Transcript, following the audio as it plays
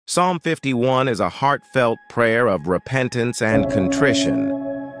Psalm 51 is a heartfelt prayer of repentance and contrition,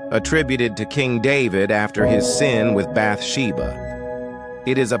 attributed to King David after his sin with Bathsheba.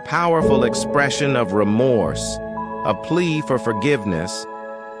 It is a powerful expression of remorse, a plea for forgiveness,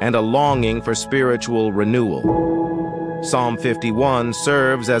 and a longing for spiritual renewal. Psalm 51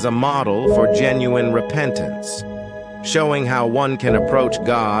 serves as a model for genuine repentance, showing how one can approach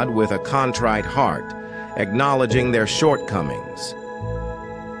God with a contrite heart, acknowledging their shortcomings.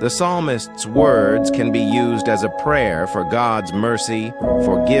 The psalmist's words can be used as a prayer for God's mercy,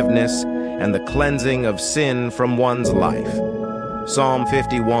 forgiveness, and the cleansing of sin from one's life. Psalm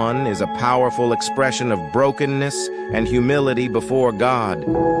 51 is a powerful expression of brokenness and humility before God,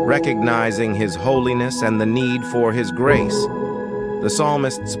 recognizing His holiness and the need for His grace. The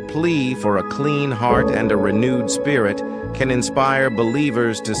psalmist's plea for a clean heart and a renewed spirit can inspire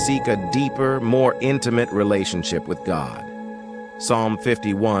believers to seek a deeper, more intimate relationship with God. Psalm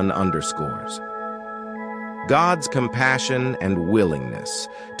 51 underscores God's compassion and willingness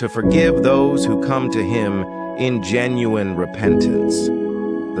to forgive those who come to Him in genuine repentance.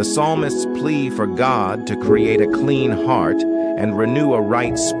 The psalmist's plea for God to create a clean heart and renew a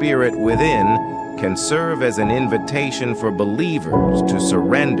right spirit within can serve as an invitation for believers to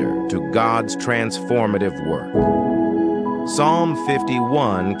surrender to God's transformative work. Psalm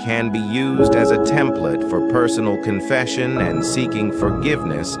 51 can be used as a template for personal confession and seeking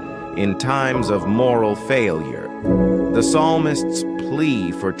forgiveness in times of moral failure. The psalmist's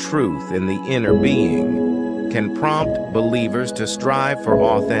plea for truth in the inner being can prompt believers to strive for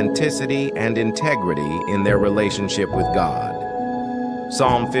authenticity and integrity in their relationship with God.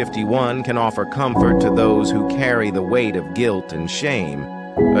 Psalm 51 can offer comfort to those who carry the weight of guilt and shame,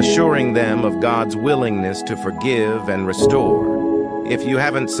 assuring them of God's willingness to forgive and restore. If you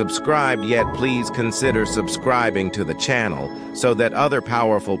haven't subscribed yet, please consider subscribing to the channel so that other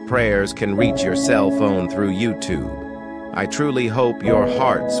powerful prayers can reach your cell phone through YouTube. I truly hope your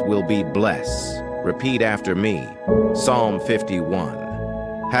hearts will be blessed. Repeat after me, Psalm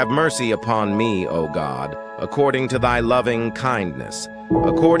 51. Have mercy upon me, O God, according to thy loving kindness.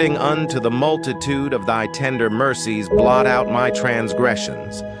 According unto the multitude of thy tender mercies, blot out my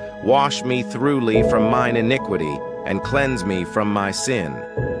transgressions. Wash me thoroughly from mine iniquity, and cleanse me from my sin.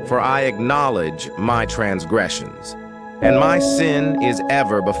 For I acknowledge my transgressions, and my sin is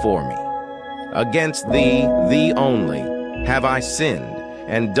ever before me. Against thee, thee only, have I sinned,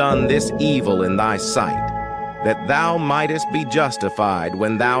 and done this evil in thy sight, that thou mightest be justified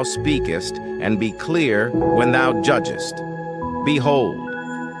when thou speakest, and be clear when thou judgest. Behold,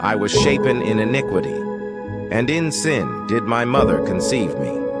 I was shapen in iniquity, and in sin did my mother conceive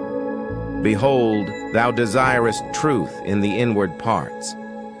me. Behold, thou desirest truth in the inward parts,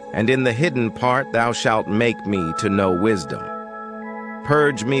 and in the hidden part thou shalt make me to know wisdom.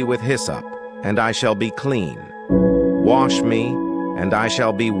 Purge me with hyssop, and I shall be clean. Wash me, and I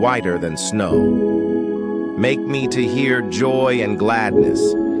shall be whiter than snow. Make me to hear joy and gladness,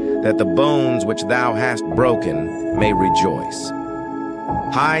 that the bones which thou hast broken may rejoice.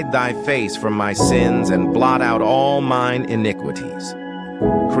 Hide thy face from my sins, and blot out all mine iniquities.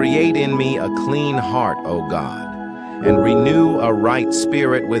 Create in me a clean heart, O God, and renew a right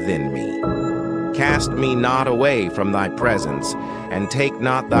spirit within me. Cast me not away from thy presence, and take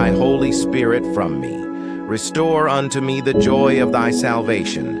not thy Holy Spirit from me. Restore unto me the joy of thy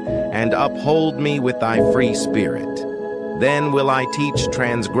salvation, and uphold me with thy free spirit. Then will I teach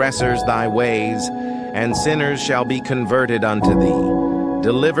transgressors thy ways, and sinners shall be converted unto thee.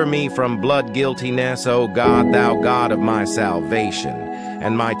 Deliver me from blood guiltiness, O God, thou God of my salvation,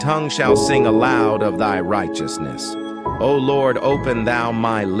 and my tongue shall sing aloud of thy righteousness. O Lord, open thou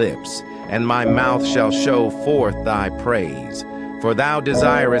my lips, and my mouth shall show forth thy praise. For thou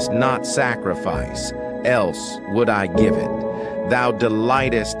desirest not sacrifice, else would I give it. Thou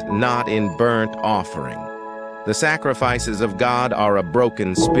delightest not in burnt offering. The sacrifices of God are a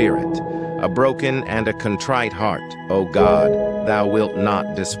broken spirit, a broken and a contrite heart, O God, thou wilt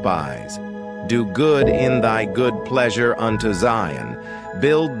not despise. Do good in thy good pleasure unto Zion.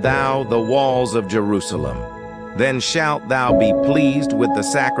 Build thou the walls of Jerusalem. Then shalt thou be pleased with the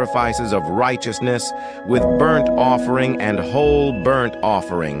sacrifices of righteousness, with burnt offering and whole burnt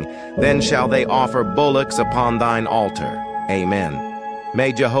offering. Then shall they offer bullocks upon thine altar. Amen.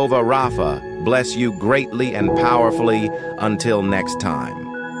 May Jehovah Rapha bless you greatly and powerfully until next time.